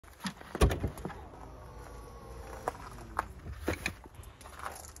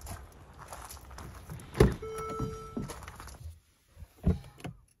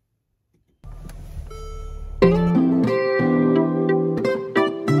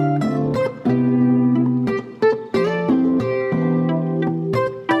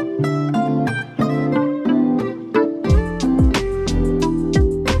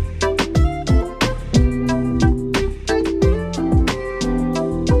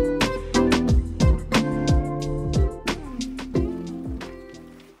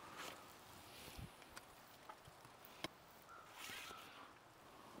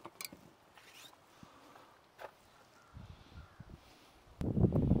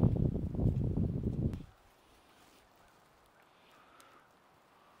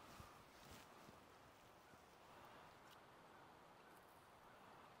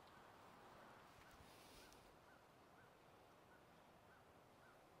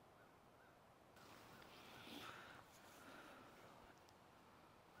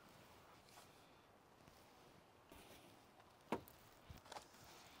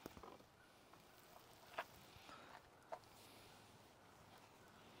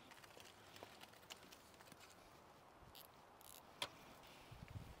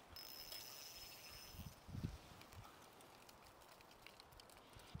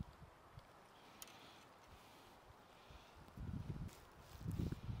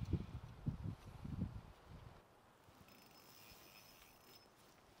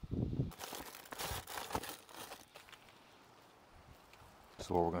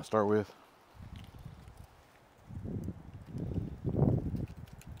is what we're going to start with.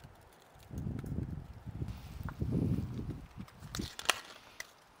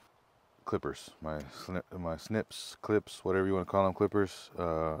 Clippers, my snips, clips, whatever you want to call them, clippers.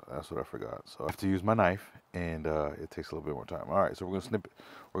 That's what I forgot. So I have to use my knife, and it takes a little bit more time. All right, so we're gonna snip it.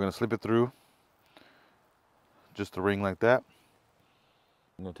 We're gonna slip it through, just a ring like that.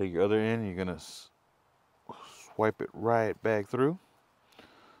 You're gonna take your other end. You're gonna swipe it right back through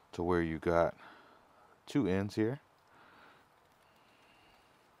to where you got two ends here.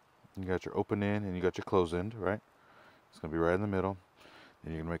 You got your open end and you got your closed end, right? It's gonna be right in the middle.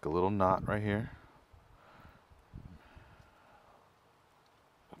 And you're gonna make a little knot right here.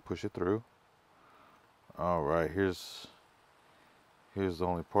 Push it through. All right, here's the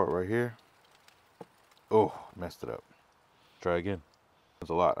only part right here. Oh, messed it up. Try again.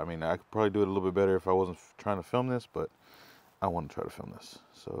 It's a lot. I mean, I could probably do it a little bit better if I wasn't trying to film this, but I want to try to film this.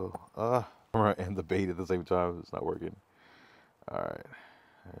 So, camera and the bait at the same time. It's not working. All right,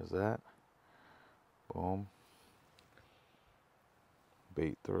 there's that. Boom.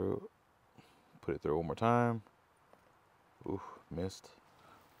 Bait through. Put it through one more time. Ooh, missed.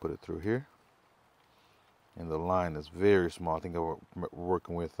 Put it through here. And the line is very small. I think we're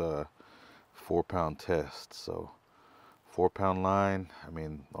working with 4-pound test. So 4-pound line. I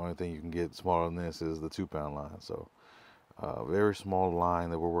mean, the only thing you can get smaller than this is the 2-pound line. So very small line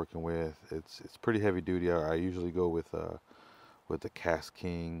that we're working with. It's pretty heavy duty. I usually go with the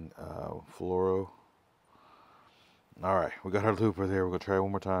KastKing Fluoro. All right, we got our looper there. We're gonna try it one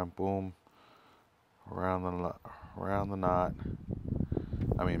more time. Boom, around the knot.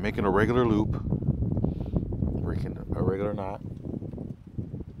 I mean, making a regular loop, making a regular knot.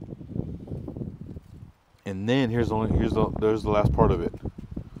 And then there's the last part of it.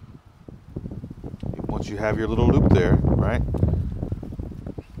 Once you have your little loop there, right?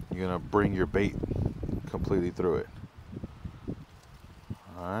 You're gonna bring your bait completely through it.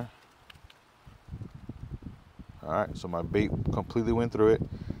 All right. All right, so my bait completely went through it,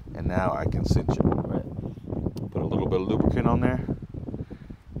 and now I can cinch it, right? Put a little bit of lubricant on there,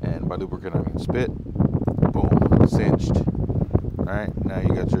 and by lubricant I mean spit. Boom, cinched. All right, now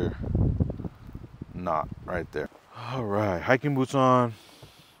you got your knot right there. All right, hiking boots on,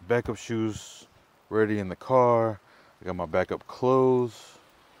 backup shoes ready in the car. I got my backup clothes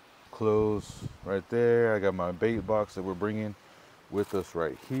right there. I got my bait box that we're bringing with us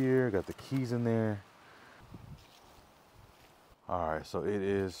right here. Got the keys in there. All right, so it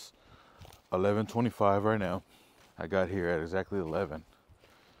is 11:25 right now. I got here at exactly 11.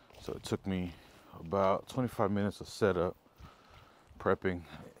 So it took me about 25 minutes of setup, prepping.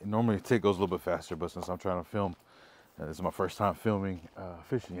 Normally it goes a little bit faster, but since I'm trying to film, and this is my first time filming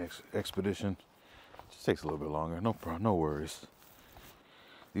fishing expedition, it just takes a little bit longer. No worries.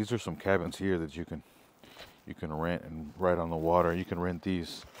 These are some cabins here that you can rent and right on the water. You can rent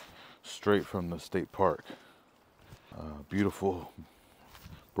these straight from the state park. Beautiful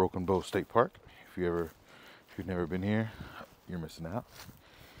Broken Bow State Park. If you've never been here, you're missing out.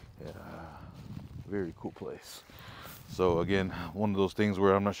 Yeah, very cool place. So again, one of those things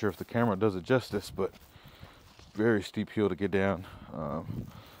where I'm not sure if the camera does it justice, but very steep hill to get down.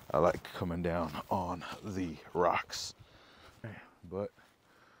 I like coming down on the rocks. But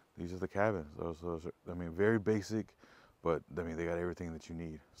these are the cabins. Those are, I mean, very basic, but I mean, they got everything that you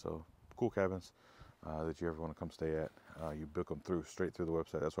need. So cool cabins that you ever want to come stay at. You book them straight through the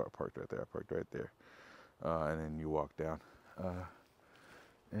website. That's where I parked right there. I parked right there. And then you walk down.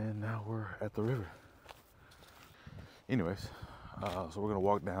 And now we're at the river. Anyways, so we're gonna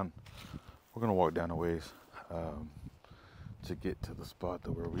walk down. We're gonna walk down a ways to get to the spot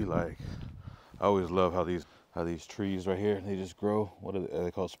that where we like. I always love how these trees right here, they just grow. What are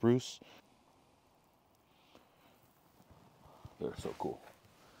they called? Spruce. They're so cool.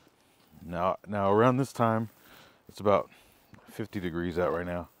 Now around this time, it's about 50 degrees out right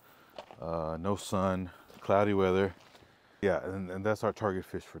now. No sun, cloudy weather. Yeah, and that's our target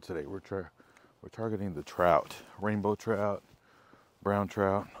fish for today. We're targeting the trout, rainbow trout, brown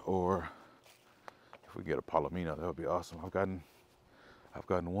trout, or if we get a palomino, that would be awesome. I've gotten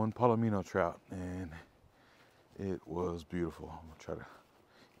one palomino trout, and it was beautiful. I'm gonna try to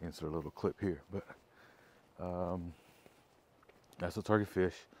insert a little clip here, but that's a target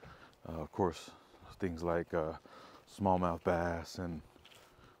fish. Of course, things like smallmouth bass and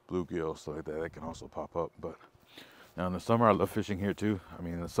bluegill, stuff like that can also pop up. But now in the summer, I love fishing here too. I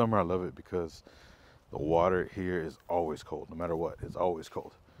mean, in the summer, I love it because the water here is always cold. No matter what, it's always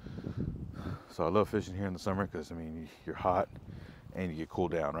cold. So I love fishing here in the summer because, I mean, you're hot and you get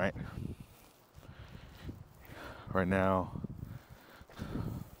cooled down, right? Right now,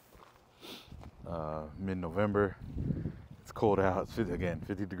 mid-November. It's cold out. It's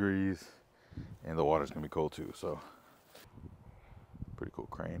 50 degrees, and the water's gonna be cold too. So, pretty cool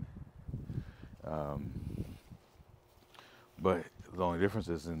crane. Um, but the only difference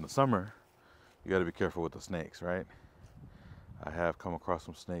is in the summer, you got to be careful with the snakes, right? I have come across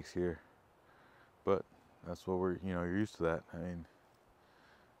some snakes here, but that's what you're used to that. I mean,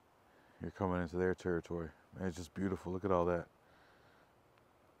 you're coming into their territory. And it's just beautiful. Look at all that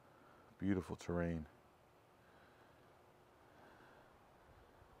beautiful terrain.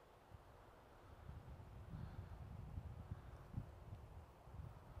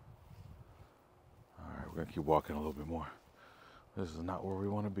 All right, we're gonna keep walking a little bit more. This is not where we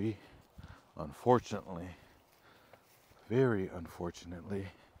want to be, unfortunately. Very unfortunately,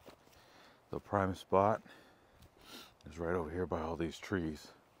 the prime spot is right over here by all these trees.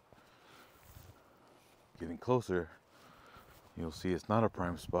 Getting closer, you'll see it's not a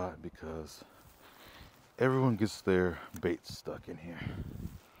prime spot because everyone gets their bait stuck in here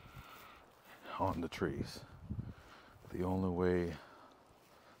on the trees. The only way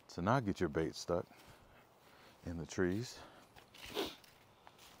to not get your bait stuck in the trees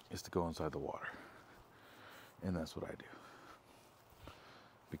is to go inside the water. And that's what I do.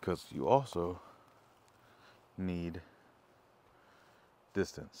 Because you also need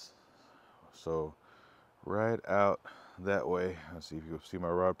distance. So right out that way, let's see if you see my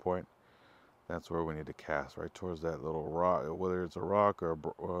rod point, that's where we need to cast, right towards that little rock, whether it's a rock or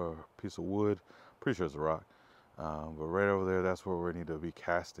a piece of wood. Pretty sure it's a rock. But right over there, that's where we need to be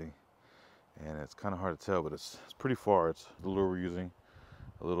casting. And it's kind of hard to tell, but it's pretty far. It's the lure we're using,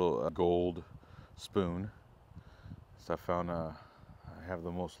 a little gold spoon. So I found I have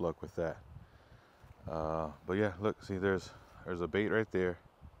the most luck with that. But yeah, look, see, there's a bait right there.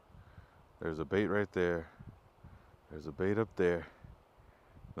 There's a bait right there. There's a bait up there.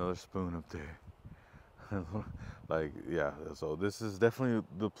 Another spoon up there. Like, yeah, so this is definitely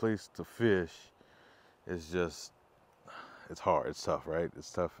the place to fish. It's just, it's hard, it's tough, right?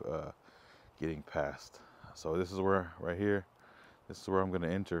 It's tough getting past. So this is where, right here, this is where I'm gonna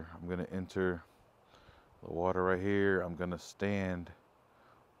enter. I'm gonna enter the water right here. I'm gonna stand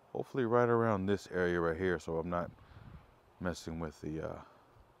hopefully right around this area right here, so I'm not messing with the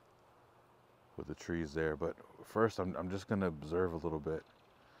trees there. But first I'm just gonna observe a little bit,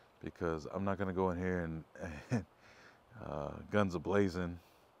 because I'm not gonna go in here and guns a-blazing,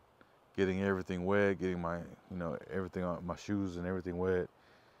 getting everything wet, getting my everything on my shoes and everything wet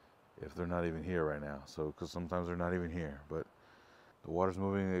if they're not even here right now. So because sometimes they're not even here, but the water's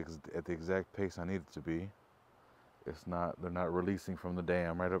moving at the exact pace I need it to be. It's not, they're not releasing from the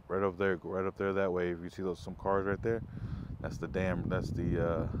dam right up there that way. If you see some cars right there, that's the dam, that's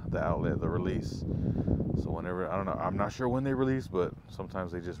the outlet, the release. So whenever, I don't know, I'm not sure when they release, but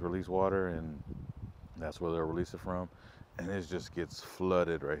sometimes they just release water and that's where they'll release it from, and it just gets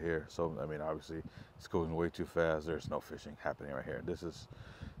flooded right here. So I mean, obviously it's going way too fast. There's no fishing happening right here. This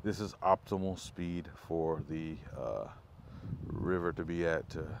is optimal speed for the river to be at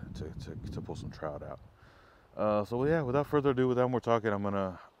to pull some trout out. So yeah, without further ado, without more talking, I'm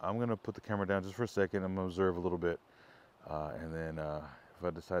gonna put the camera down just for a second. I'm gonna observe a little bit, and then if I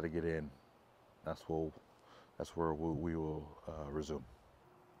decide to get in, that's where we will resume.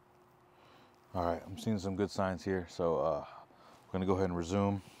 All right, I'm seeing some good signs here, so I'm gonna go ahead and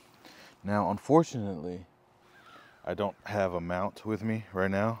resume. Now, unfortunately, I don't have a mount with me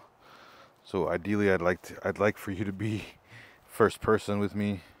right now, so ideally, I'd like for you to be first person with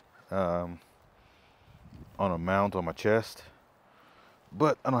me. On a mount on my chest,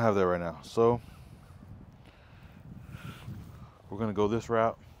 but I don't have that right now, so we're gonna go this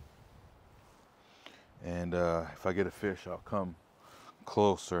route, and if I get a fish, I'll come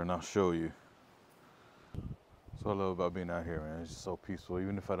closer and I'll show you. That's what I love about being out here, man. It's just so peaceful.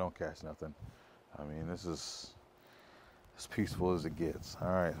 Even if I don't catch nothing, I mean, this is as peaceful as it gets. All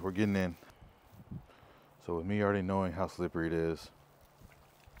right, we're getting in. So with me already knowing how slippery it is,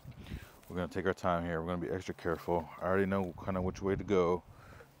 we're gonna take our time here. We're gonna be extra careful. I already know kind of which way to go.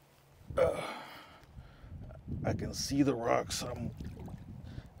 I can see the rocks.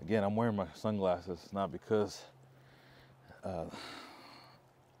 I'm wearing my sunglasses, not because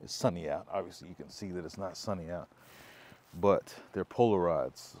it's sunny out. Obviously, you can see that it's not sunny out, but they're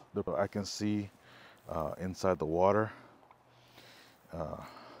Polaroids. I can see inside the water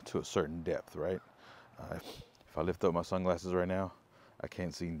to a certain depth, right? If I lift up my sunglasses right now, I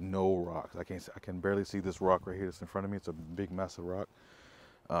can't see no rocks. I can barely see this rock right here that's in front of me. It's a big, massive rock.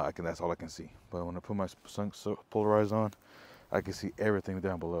 That's all I can see. But when I put my Polaroids on, I can see everything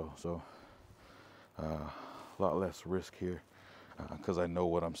down below. So a lot less risk here. because I know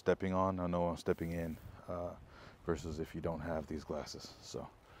what I'm stepping on. I know what I'm stepping in, versus if you don't have these glasses. So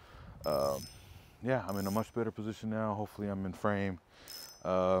yeah, I'm in a much better position now. Hopefully I'm in frame.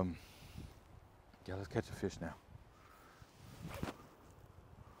 Yeah, let's catch a fish now.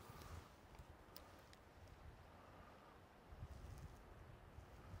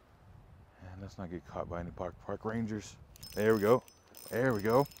 And let's not get caught by any park rangers. There we go. There we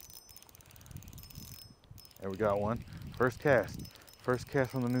go. There we got one. First cast. First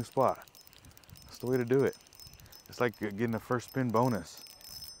cast from the new spot. That's the way to do it. It's like getting a first spin bonus.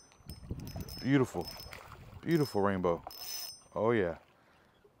 Beautiful. Beautiful rainbow. Oh yeah.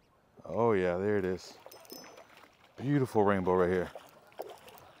 Oh yeah, there it is. Beautiful rainbow right here.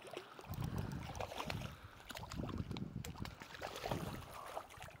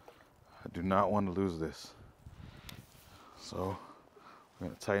 I do not want to lose this. So I'm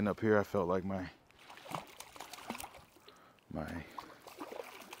gonna tighten up here. I felt like my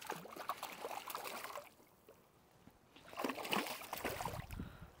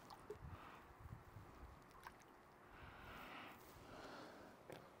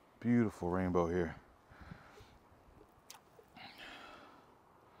beautiful rainbow here.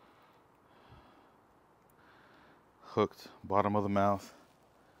 Hooked, bottom of the mouth.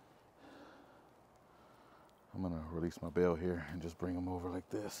 I'm gonna release my bail here and just bring them over like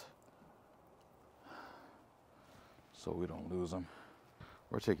this so we don't lose them.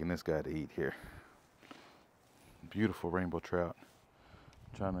 We're taking this guy to eat here. Beautiful rainbow trout.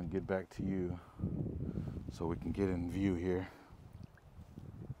 Trying to get back to you so we can get in view here.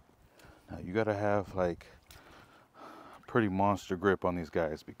 Now you gotta have like pretty monster grip on these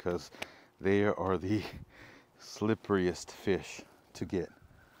guys because they are the slipperiest fish to get.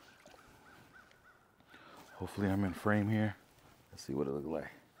 Hopefully I'm in frame here. Let's see what it looks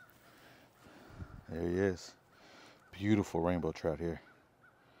like. There he is. Beautiful rainbow trout here.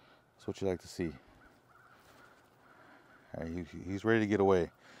 That's what you like to see. All right, he's ready to get away,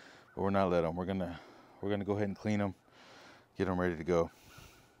 but we're not letting him. We're gonna go ahead and clean him, get him ready to go.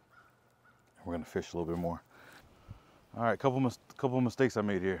 We're gonna fish a little bit more. All right, couple of mistakes I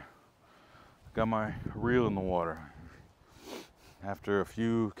made here. Got my reel in the water. After a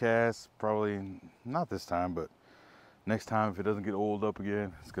few casts, probably not this time, but next time if it doesn't get oiled up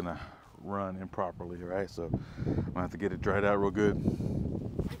again, it's gonna run improperly, right? So I'm gonna have to get it dried out real good,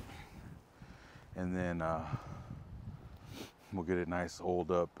 and then we'll get it nice oiled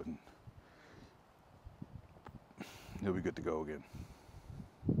up, and it'll be good to go again.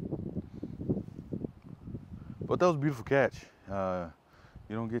 But that was a beautiful catch.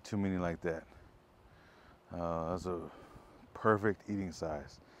 You don't get too many like that. That's a perfect eating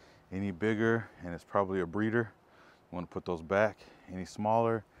size. Any bigger, and it's probably a breeder, you want to put those back. Any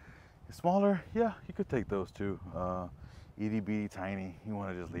smaller, yeah, you could take those too. Itty bitty tiny, you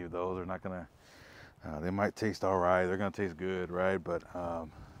want to just leave those. They're not gonna, they might taste all right, they're gonna taste good, right? But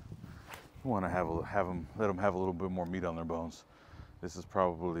you want to let them have a little bit more meat on their bones. This is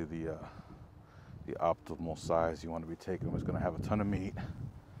probably the optimal size you want to be taking them. It's going to have a ton of meat.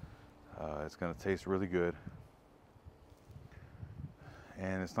 It's going to taste really good.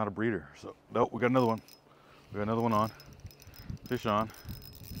 And it's not a breeder. So, nope, we got another one. We got another one on. Fish on.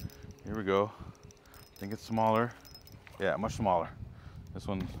 Here we go. I think it's smaller. Yeah, much smaller. This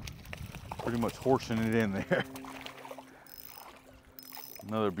one's pretty much horsing it in there.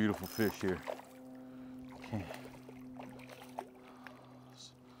 Another beautiful fish here. Okay.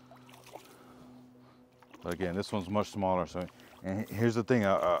 But again, this one's much smaller. So, and here's the thing.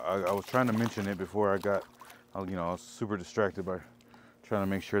 I was trying to mention it before I got, I was super distracted by trying to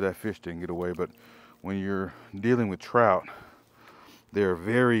make sure that fish didn't get away. But when you're dealing with trout, they're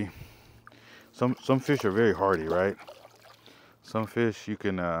some fish are very hardy, right? Some fish you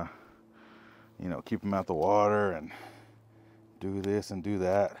can, keep them out the water and do this and do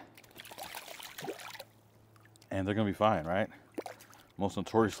that, and they're gonna be fine, right? Most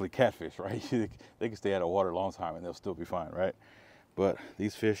notoriously catfish, right? They can stay out of water a long time and they'll still be fine, right? But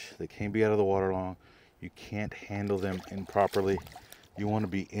these fish, they can't be out of the water long. You can't handle them improperly. You want to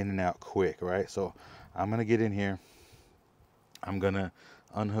be in and out quick, right? So I'm gonna get in here. I'm gonna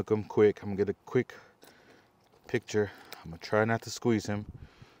unhook him quick. I'm gonna get a quick picture. I'm gonna try not to squeeze him.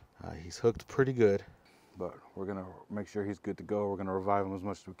 He's hooked pretty good, but we're gonna make sure he's good to go. We're gonna revive him as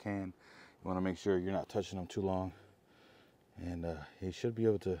much as we can. You want to make sure you're not touching him too long. And he should be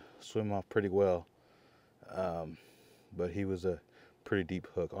able to swim off pretty well. But he was a pretty deep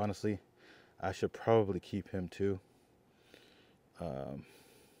hook. Honestly, I should probably keep him too. But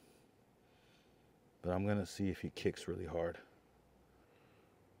I'm gonna see if he kicks really hard.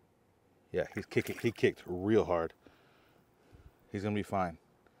 Yeah, he kicked real hard. He's gonna be fine.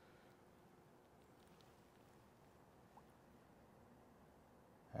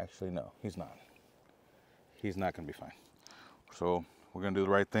 Actually, no, he's not. He's not gonna be fine. So we're gonna do the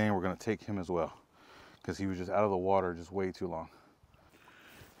right thing. We're gonna take him as well, because he was just out of the water just way too long.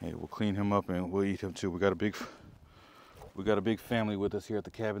 Hey, we'll clean him up and we'll eat him too. We got a big family with us here at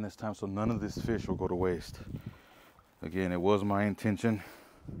the cabin this time, so none of this fish will go to waste. Again, it was my intention.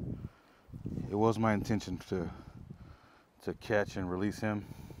 It was my intention to catch and release him,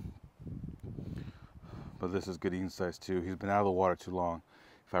 but this is good eating size too. He's been out of the water too long.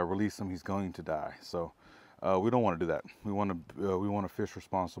 If I release him, he's going to die. So we don't want to do that. We want to fish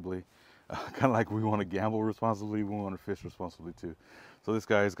responsibly, kind of like we want to gamble responsibly. We want to fish responsibly too. So this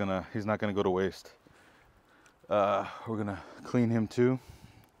guy he's not gonna go to waste. We're gonna clean him too,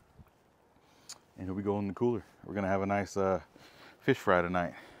 and he'll be going in the cooler. We're gonna have a nice fish fry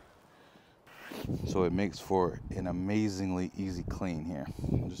tonight. So it makes for an amazingly easy clean here.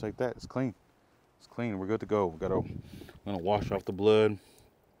 Just like that, it's clean. It's clean, we're good to go. I'm gonna wash off the blood.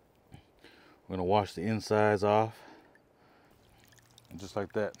 We're gonna wash the insides off. And just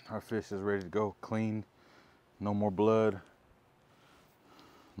like that, our fish is ready to go, clean. No more blood,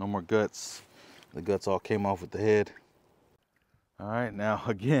 no more guts. The guts all came off with the head. All right, now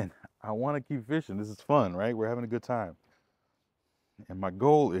again, I wanna keep fishing. This is fun, right? We're having a good time. And my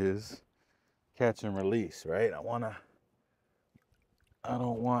goal is catch and release, right? I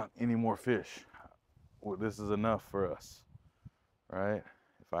don't want any more fish. Well, this is enough for us, right?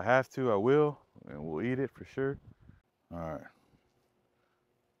 If I have to, I will, and we'll eat it for sure. All right.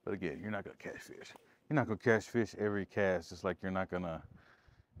 But again, you're not gonna catch fish. You're not gonna catch fish every cast, just like you're not gonna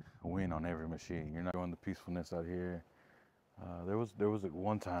win on every machine. You're not enjoying the peacefulness out here. There was like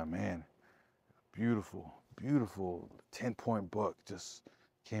one time, man, beautiful 10-point buck just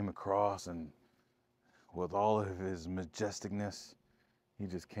came across, and with all of his majesticness, he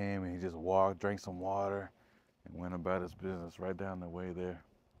just came and he just walked, drank some water, and went about his business right down the way there.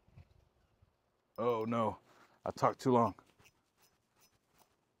 Oh no, I talked too long.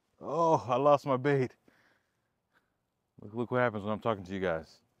 Oh, I lost my bait. Look what happens when I'm talking to you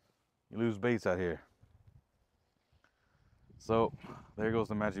guys. You lose baits out here. So there goes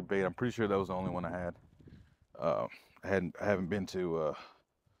the magic bait. I'm pretty sure that was the only one I had. I haven't been to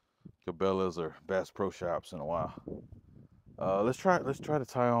Cabela's or Bass Pro Shops in a while. Let's try to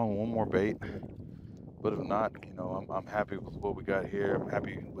tie on one more bait. But if not, you know, I'm happy with what we got here. I'm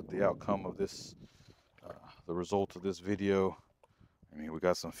happy with the outcome of this, the result of this video. I mean, we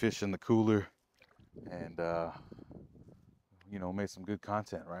got some fish in the cooler, and you know, made some good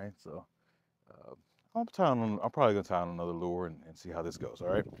content, right? So I'm probably gonna tie on another lure and see how this goes. All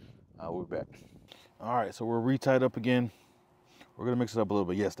right, we'll be back. All right, so we're re-tied up again. We're gonna mix it up a little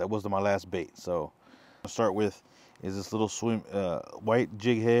bit. Yes, that was my last bait. So I'll start with is this little white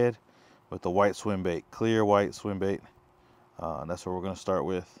jig head with the white swim bait, clear white swim bait. That's what we're gonna start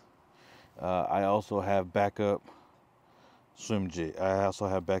with. I also have backup swim jig. I also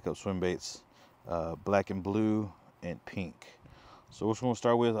have backup swim baits, black and blue and pink. So which one we'll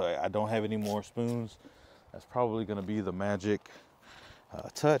start with? I don't have any more spoons. That's probably gonna be the Magic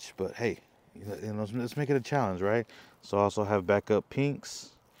Touch, but hey, you know, let's make it a challenge, right? So I also have backup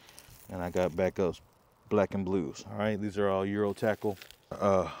pinks, and I got backups black and blues. All right, these are all Euro Tackle.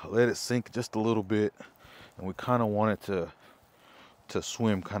 Let it sink just a little bit, and we kind of want it to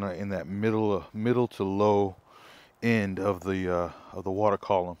swim kind of in that middle to low end of the water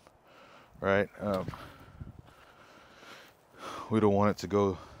column, right? We don't want it to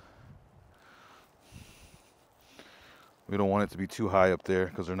go. We don't want it to be too high up there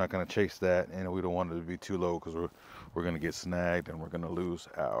because we're not going to chase that, and we don't want it to be too low because we're going to get snagged and we're going to lose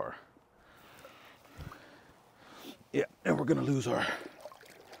our. Yeah, and we're going to lose our.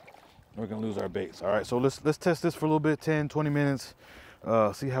 We're going to lose our baits. All right, so let's test this for a little bit, 10, 20 minutes.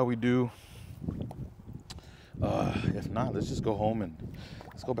 See how we do. If not, let's just go home and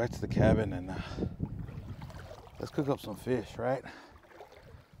let's go back to the cabin and let's cook up some fish, right?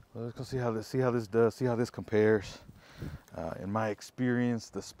 Let's go see how this does, see how this compares. In my experience,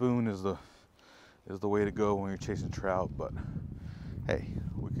 the spoon is the way to go when you're chasing trout. But hey,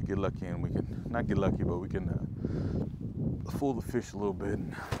 we could get lucky, and we can not get lucky, but we can fool the fish a little bit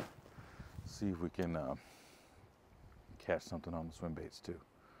and see if we can catch something on the swim baits too.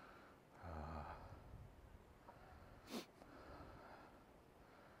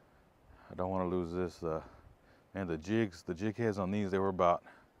 I don't want to lose this. And the jig heads on these, they were about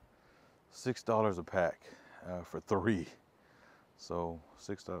 $6 a pack for 3. So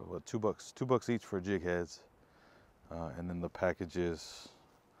 $6, well, $2 each for jig heads, and then the package is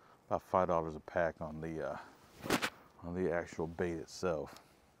about $5 a pack on the actual bait itself.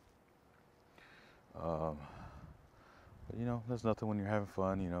 But you know, there's nothing when you're having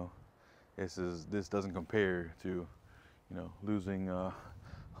fun. You know, this doesn't compare to, you know, losing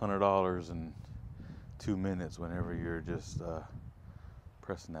 $100 in 2 minutes whenever you're just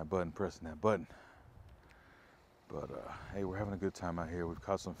pressing that button. But hey, we're having a good time out here. We've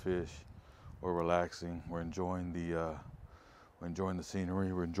caught some fish. We're relaxing. We're enjoying the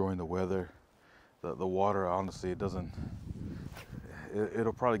scenery. We're enjoying the weather. The water, honestly, it'll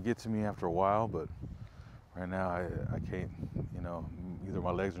probably get to me after a while, but right now I can't, you know, either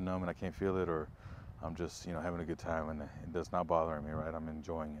my legs are numb and I can't feel it, or I'm just, you know, having a good time, and it does not bother me, right? I'm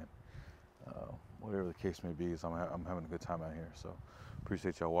enjoying it. Whatever the case may be, I'm having a good time out here. So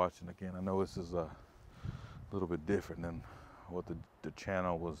appreciate y'all watching again. I know this is a little bit different than what the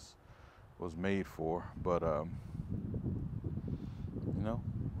channel was made for, but you know,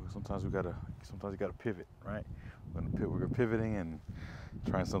 sometimes you gotta pivot, right? We're pivoting and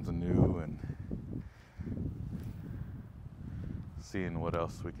trying something new and seeing what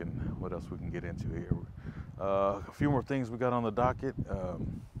else we can get into here. A few more things we got on the docket. Of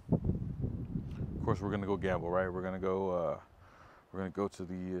course, we're gonna go gamble, right? We're gonna go to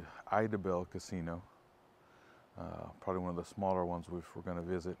the Idabel Casino. Probably one of the smaller ones we're gonna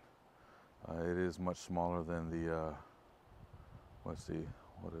visit. It is much smaller than the let's see,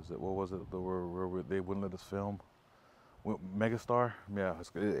 what is it? What was it? Where they wouldn't let us film? Megastar. Yeah,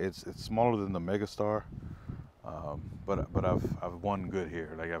 it's smaller than the Megastar. But I've won good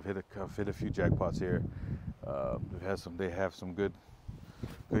here. Like I've hit a few jackpots here. They have some good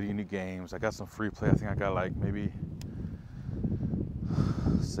unique games. I got some free play. I think I got like maybe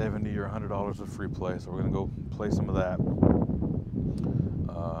 $70 or $100 of free play. So we're gonna go play some of that.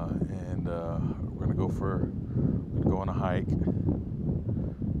 And we're gonna go on a hike.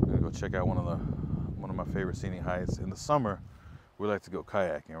 We're gonna go check out one of my favorite scenic hikes. In the summer, we like to go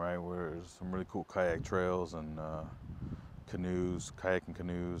kayaking, right? Where there's some really cool kayak trails and kayaking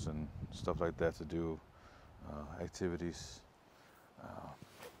canoes and stuff like that to do, activities.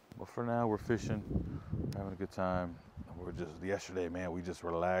 But for now, we're fishing, having a good time. Yesterday, man, we just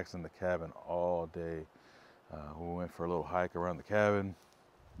relaxed in the cabin all day. We went for a little hike around the cabin.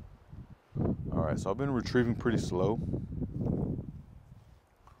 All right, so I've been retrieving pretty slow.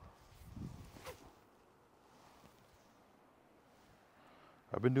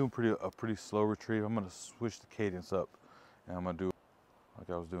 I've been doing a pretty slow retrieve. I'm gonna switch the cadence up, and I'm gonna do like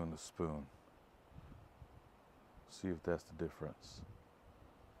I was doing the spoon. See if that's the difference.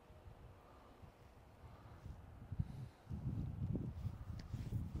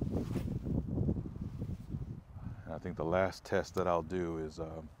 And I think the last test that I'll do is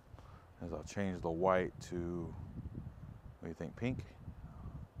I'll change the white to, what do you think, pink?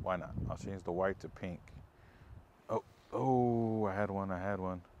 Why not? I'll change the white to pink. Oh, I had one.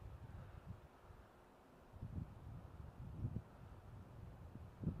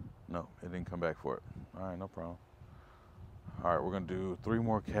 No, it didn't come back for it. All right, no problem. All right, we're gonna do 3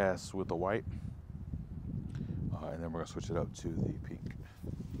 more casts with the white, and then we're gonna switch it up to the pink.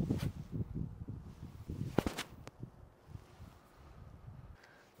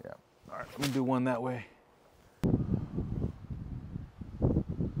 Yeah, all right, let me do one that way.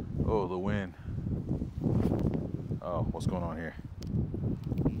 Oh, the wind. Oh, what's going on here?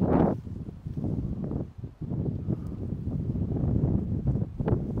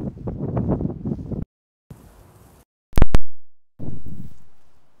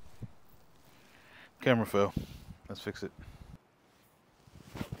 Camera fell. Let's fix it.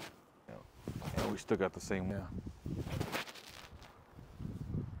 And we still got the same one.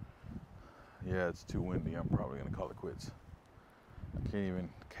 Yeah, it's too windy. I'm probably gonna call it quits. I can't even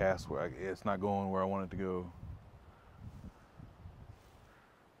cast it's not going where I want it to go.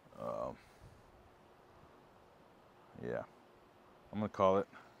 Yeah, I'm gonna call it.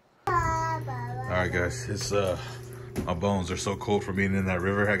 All right, guys, it's my bones are so cold from being in that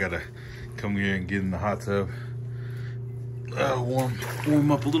river. I gotta come here and get in the hot tub,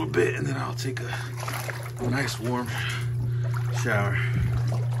 warm up a little bit, and then I'll take a nice warm shower.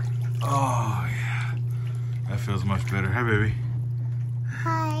 Oh yeah, that feels much better. Hi, baby.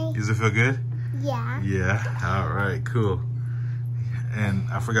 Hi. Does it feel good? Yeah. Yeah. All right. Cool. And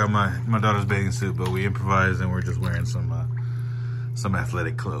I forgot my daughter's bathing suit, but we improvised and we're just wearing some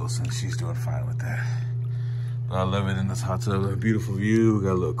athletic clothes, and she's doing fine with that. But I love it in this hot tub. A beautiful view. We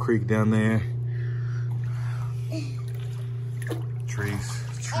got a little creek down there. Trees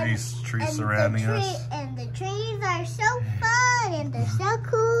surrounding us. And the trees are so fun and they're so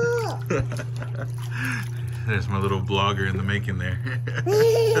cool. There's my little blogger in the making there.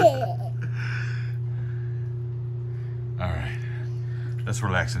 Let's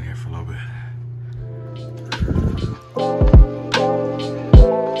relax in here for a little bit.